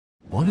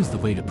What is the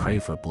way to pray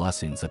for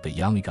blessings at the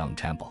Yanghe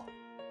Temple?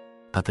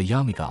 At the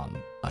Yanghe,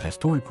 a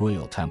historic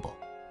royal temple,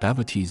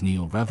 devotees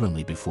kneel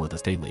reverently before the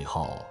stately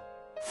hall,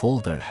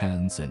 fold their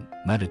hands and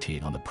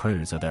meditate on the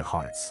prayers of their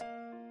hearts.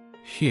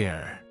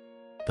 Here,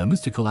 the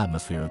mystical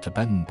atmosphere of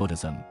Tibetan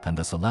Buddhism and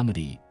the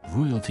solemnity,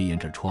 royalty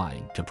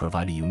intertwine to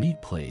provide a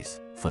unique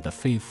place for the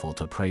faithful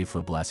to pray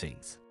for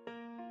blessings.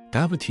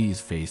 Devotees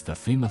face the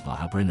famous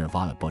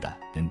Mahaparinirvana Buddha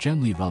and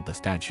gently rub the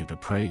statue to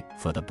pray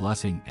for the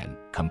blessing and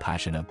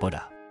compassion of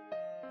Buddha.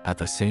 At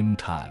the same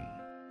time,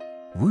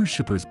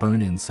 worshippers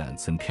burn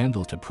incense and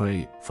candles to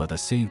pray for the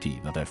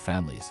safety of their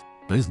families,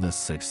 business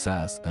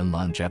success, and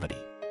longevity.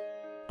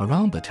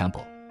 Around the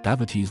temple,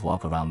 devotees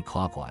walk around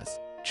clockwise,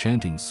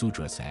 chanting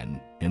sutras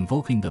and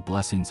invoking the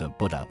blessings of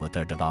Buddha with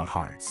their devout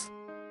hearts.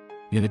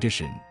 In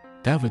addition,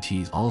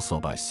 devotees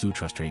also buy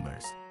sutra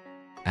streamers,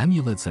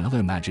 amulets, and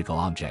other magical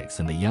objects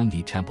in the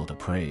Yonghe Temple to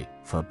pray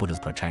for Buddha's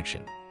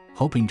protection,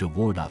 hoping to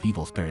ward off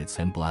evil spirits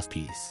and bless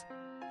peace.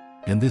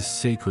 In this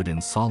sacred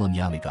and solemn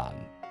Yanghe,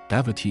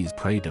 devotees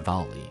pray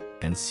devoutly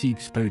and seek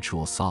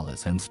spiritual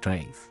solace and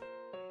strength.